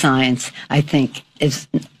on science, I think is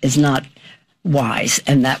not wise,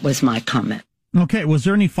 and that was my comment. Okay, was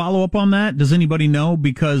there any follow-up on that? Does anybody know?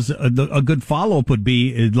 Because a good follow-up would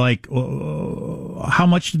be, like, how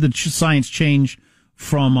much did the science change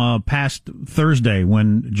from past Thursday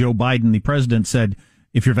when Joe Biden, the president, said,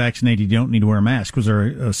 if you're vaccinated, you don't need to wear a mask? Was there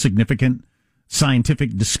a significant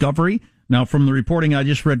scientific discovery? Now, from the reporting I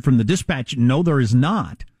just read from the Dispatch, no, there is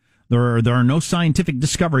not. There are no scientific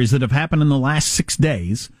discoveries that have happened in the last 6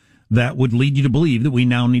 days that would lead you to believe that we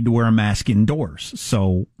now need to wear a mask indoors.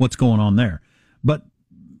 So what's going on there? But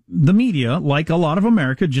the media, like a lot of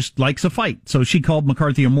America, just likes a fight. So she called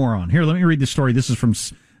McCarthy a moron. Here, let me read the story. This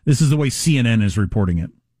is the way CNN is reporting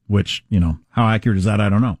it, which, how accurate is that? I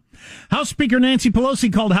don't know. House Speaker Nancy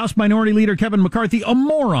Pelosi called House Minority Leader Kevin McCarthy a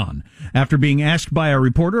moron after being asked by a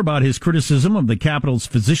reporter about his criticism of the Capitol's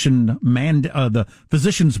the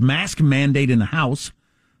physician's mask mandate in the House,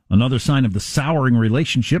 another sign of the souring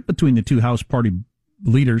relationship between the two House party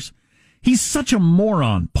leaders. He's such a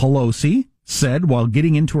moron, Pelosi said while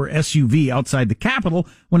getting into her SUV outside the Capitol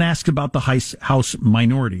when asked about the House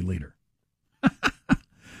Minority Leader.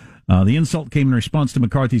 The insult came in response to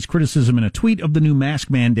McCarthy's criticism in a tweet of the new mask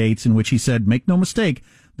mandates, in which he said, "Make no mistake,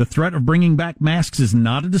 the threat of bringing back masks is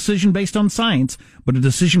not a decision based on science, but a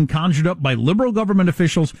decision conjured up by liberal government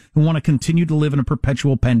officials who want to continue to live in a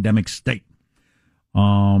perpetual pandemic state."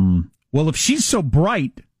 Well, if she's so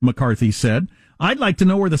bright, McCarthy said, I'd like to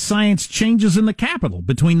know where the science changes in the Capitol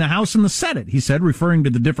between the House and the Senate, he said, referring to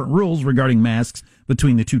the different rules regarding masks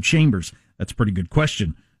between the two chambers. That's a pretty good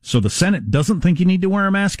question. So the Senate doesn't think you need to wear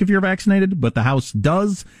a mask if you're vaccinated, but the House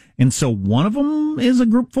does. And so one of them is a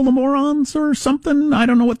group full of morons or something. I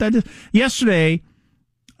don't know what that is. Yesterday,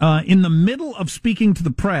 in the middle of speaking to the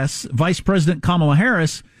press, Vice President Kamala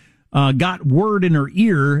Harris got word in her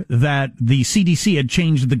ear that the CDC had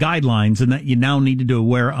changed the guidelines and that you now needed to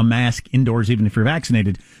wear a mask indoors even if you're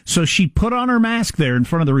vaccinated. So she put on her mask there in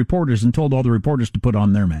front of the reporters and told all the reporters to put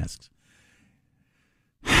on their masks.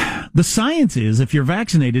 The science is, if you're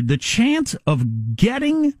vaccinated, the chance of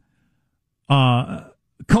getting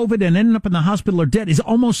COVID and ending up in the hospital or dead is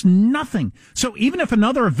almost nothing. So even if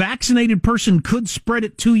another vaccinated person could spread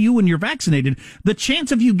it to you when you're vaccinated, the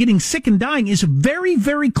chance of you getting sick and dying is very,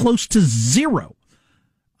 very close to zero.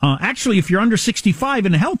 Actually, if you're under 65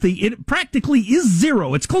 and healthy, it practically is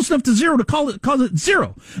zero. It's close enough to zero to call it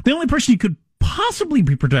zero. The only person you could possibly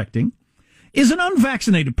be protecting is an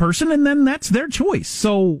unvaccinated person, and then that's their choice.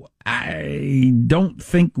 So I don't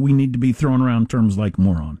think we need to be throwing around terms like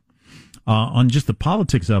moron. On just the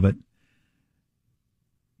politics of it,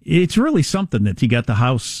 it's really something that you got the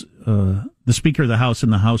House, the Speaker of the House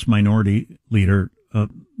and the House Minority Leader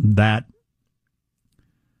that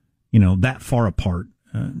that far apart.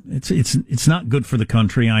 It's not good for the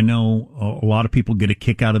country. I know a lot of people get a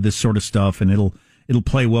kick out of this sort of stuff, and it'll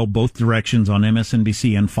play well both directions on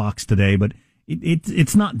MSNBC and Fox today. But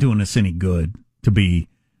it's not doing us any good to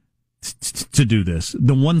do this.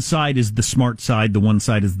 The one side is the smart side. The one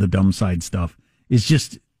side is the dumb side stuff. It's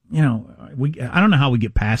just I don't know how we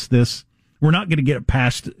get past this. We're not going to get it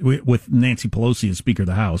past with Nancy Pelosi as Speaker of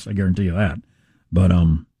the House. I guarantee you that. But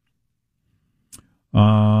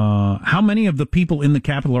how many of the people in the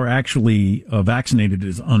Capitol are actually vaccinated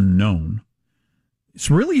is unknown. This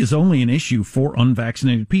really is only an issue for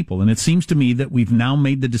unvaccinated people. And it seems to me that we've now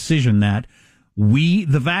made the decision that we,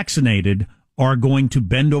 the vaccinated, are going to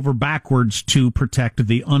bend over backwards to protect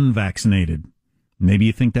the unvaccinated. Maybe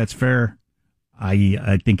you think that's fair.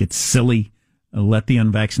 I think it's silly. Let the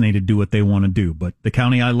unvaccinated do what they want to do. But the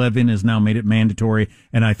county I live in has now made it mandatory,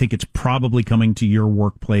 and I think it's probably coming to your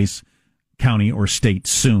workplace, county, or state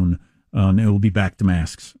soon. And it will be back to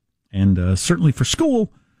masks. And certainly for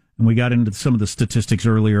school, and we got into some of the statistics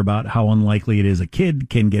earlier about how unlikely it is a kid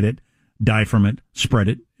can get it, die from it, spread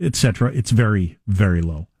it, etc. It's very, very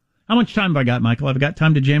low. How much time have I got, Michael? Have I got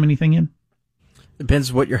time to jam anything in?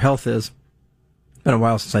 Depends what your health is. It's been a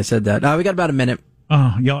while since I said that. We got about a minute.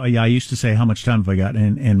 Oh, yeah. I used to say, how much time have I got?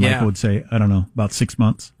 And Michael would say, I don't know, about 6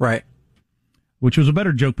 months. Right. Which was a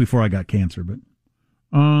better joke before I got cancer. But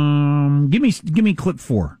give me clip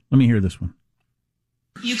 4. Let me hear this one.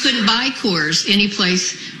 You couldn't buy Coors any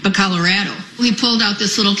place but Colorado. We pulled out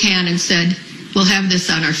this little can and said, we'll have this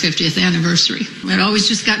on our 50th anniversary. It always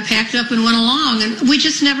just got packed up and went along, and we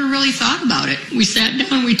just never really thought about it. We sat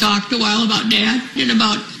down, we talked a while about Dad and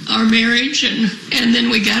about our marriage, and then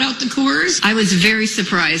we got out the Coors. I was very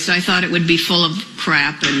surprised. I thought it would be full of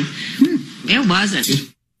crap, and it wasn't.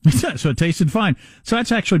 So it tasted fine. So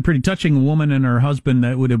that's actually pretty touching. A woman and her husband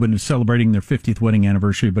that would have been celebrating their 50th wedding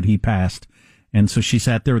anniversary, but he passed. And so she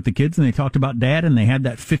sat there with the kids, and they talked about Dad, and they had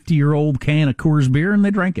that 50-year-old can of Coors beer, and they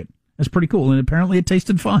drank it. That's pretty cool, and apparently it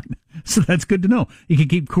tasted fine. So that's good to know. You can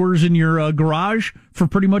keep Coors in your garage for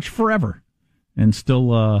pretty much forever, and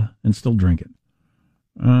still drink it.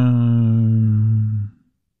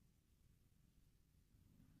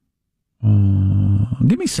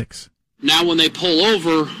 Give me 6. Now, when they pull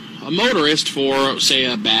over a motorist for, say,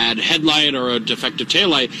 a bad headlight or a defective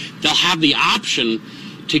taillight, they'll have the option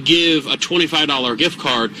to give a $25 gift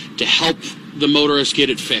card to help the motorist get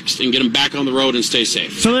it fixed and get them back on the road and stay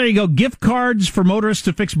safe. So there you go. Gift cards for motorists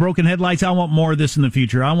to fix broken headlights. I want more of this in the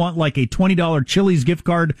future. I want like a $20 Chili's gift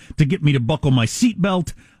card to get me to buckle my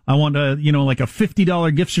seatbelt. I want like a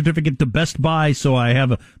 $50 gift certificate to Best Buy so I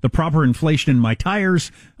have the proper inflation in my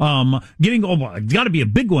tires. It's got to be a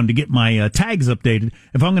big one to get my tags updated.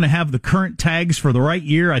 If I'm going to have the current tags for the right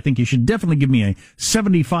year, I think you should definitely give me a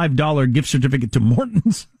 $75 gift certificate to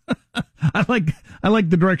Morton's. I like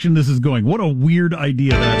the direction this is going. What a weird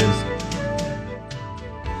idea that is.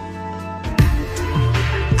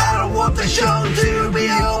 I don't want the show to be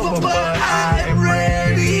over, but I'm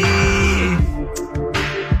ready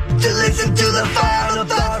to listen to the final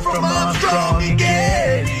thoughts from Armstrong and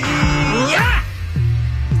Getty. Yeah!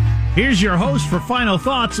 Here's your host for Final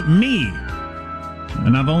Thoughts, me.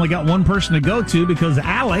 And I've only got one person to go to because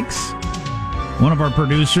Alex, one of our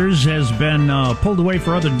producers, has been pulled away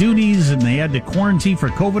for other duties, and they had to quarantine for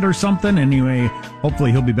COVID or something. Anyway,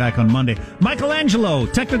 hopefully he'll be back on Monday. Michelangelo,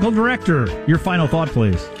 technical director, your final thought,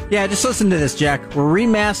 please. Yeah, just listen to this, Jack. We're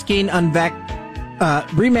remasking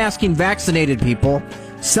vaccinated people,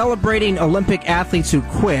 celebrating Olympic athletes who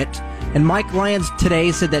quit, and Mike Lyons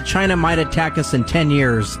today said that China might attack us in 10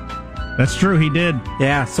 years. That's true, he did.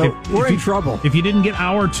 Yeah, so we're in trouble. If you didn't get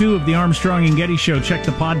hour 2 of the Armstrong and Getty show, check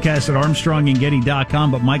the podcast at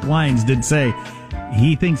armstrongandgetty.com. But Mike Lyons did say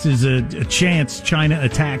he thinks there's a chance China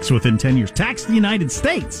attacks within 10 years. Attacks the United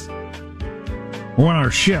States. Or on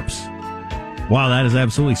our ships. Wow, that is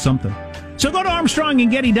absolutely something. So go to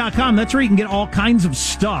armstrongandgetty.com. That's where you can get all kinds of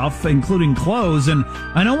stuff, including clothes. And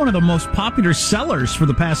I know one of the most popular sellers for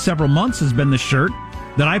the past several months has been the shirt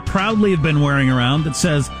that I proudly have been wearing around that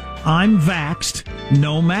says, I'm vaxxed,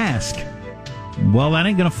 no mask. Well, that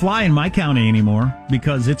ain't going to fly in my county anymore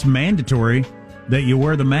because it's mandatory that you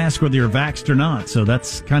wear the mask whether you're vaxxed or not. So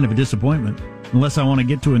that's kind of a disappointment. Unless I want to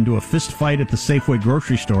get into a fist fight at the Safeway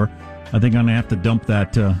grocery store, I think I'm going to have to dump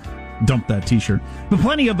that T-shirt. But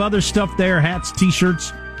plenty of other stuff there, hats,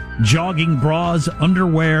 T-shirts, jogging bras,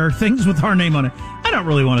 underwear, things with our name on it. I don't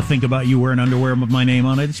really want to think about you wearing underwear with my name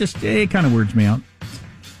on it. It's just, it kind of weirds me out.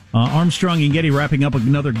 Armstrong and Getty wrapping up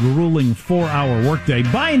another grueling 4-hour workday.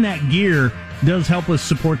 Buying that gear does help us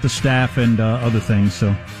support the staff and other things.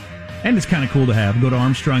 So And it's kind of cool to have. Go to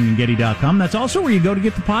ArmstrongandGetty.com. That's also where you go to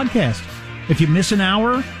get the podcast. If you miss an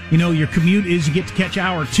hour, your commute is you get to catch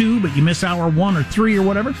hour 2, but you miss hour 1 or 3 or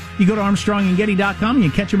whatever, you go to ArmstrongandGetty.com and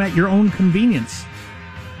you catch them at your own convenience.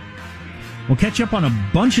 We'll catch up on a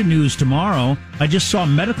bunch of news tomorrow. I just saw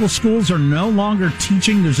medical schools are no longer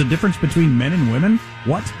teaching there's a difference between men and women.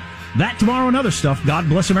 What? That tomorrow and other stuff. God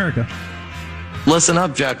bless America. Listen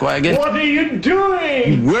up, Jack Wagon. What are you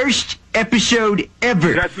doing? Worst episode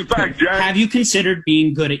ever. That's the fact, Jack. Have you considered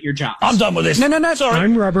being good at your job? I'm done with this. No, sorry.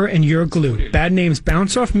 I'm rubber and you're glue. Bad names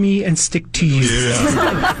bounce off me and stick to you.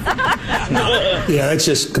 Yeah, that's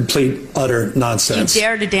just complete, utter nonsense. You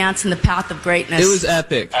dare to dance in the path of greatness. It was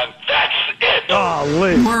epic. And that's it.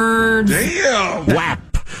 Golly. Words. Damn.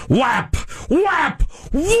 Whap, whap, whap,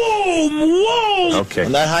 whoom, whoom. Okay.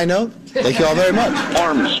 On that high note, thank you all very much.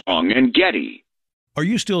 Armstrong and Getty. Are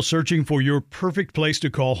you still searching for your perfect place to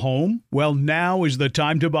call home? Well, now is the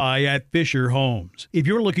time to buy at Fisher Homes. If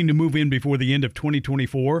you're looking to move in before the end of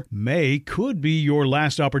 2024, May could be your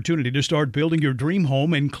last opportunity to start building your dream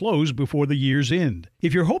home and close before the year's end.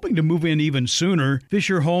 If you're hoping to move in even sooner,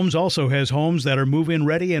 Fisher Homes also has homes that are move-in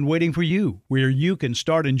ready and waiting for you, where you can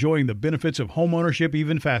start enjoying the benefits of homeownership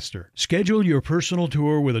even faster. Schedule your personal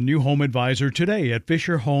tour with a new home advisor today at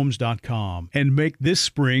FisherHomes.com and make this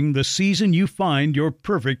spring the season you find your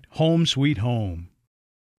perfect home sweet home.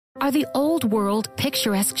 Are the old world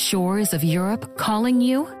picturesque shores of Europe calling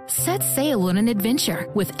you? Set sail on an adventure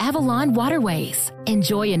with Avalon Waterways.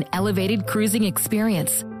 Enjoy an elevated cruising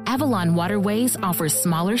experience. Avalon Waterways offers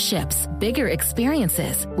smaller ships, bigger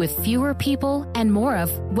experiences, with fewer people and more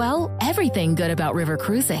of, well, everything good about river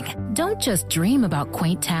cruising. Don't just dream about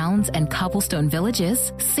quaint towns and cobblestone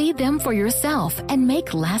villages. See them for yourself and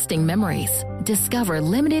make lasting memories. Discover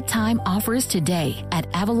limited time offers today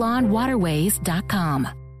at AvalonWaterways.com.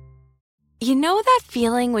 You know that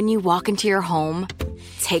feeling when you walk into your home,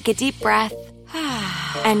 take a deep breath,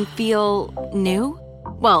 and feel new?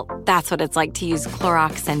 Well, that's what it's like to use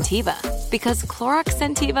Clorox Scentiva. Because Clorox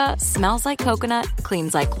Scentiva smells like coconut,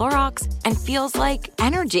 cleans like Clorox, and feels like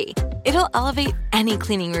energy. It'll elevate any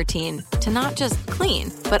cleaning routine to not just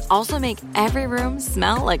clean, but also make every room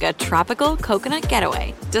smell like a tropical coconut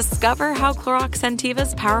getaway. Discover how Clorox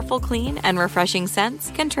Scentiva's powerful clean and refreshing scents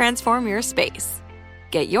can transform your space.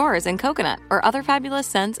 Get yours in coconut or other fabulous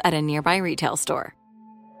scents at a nearby retail store.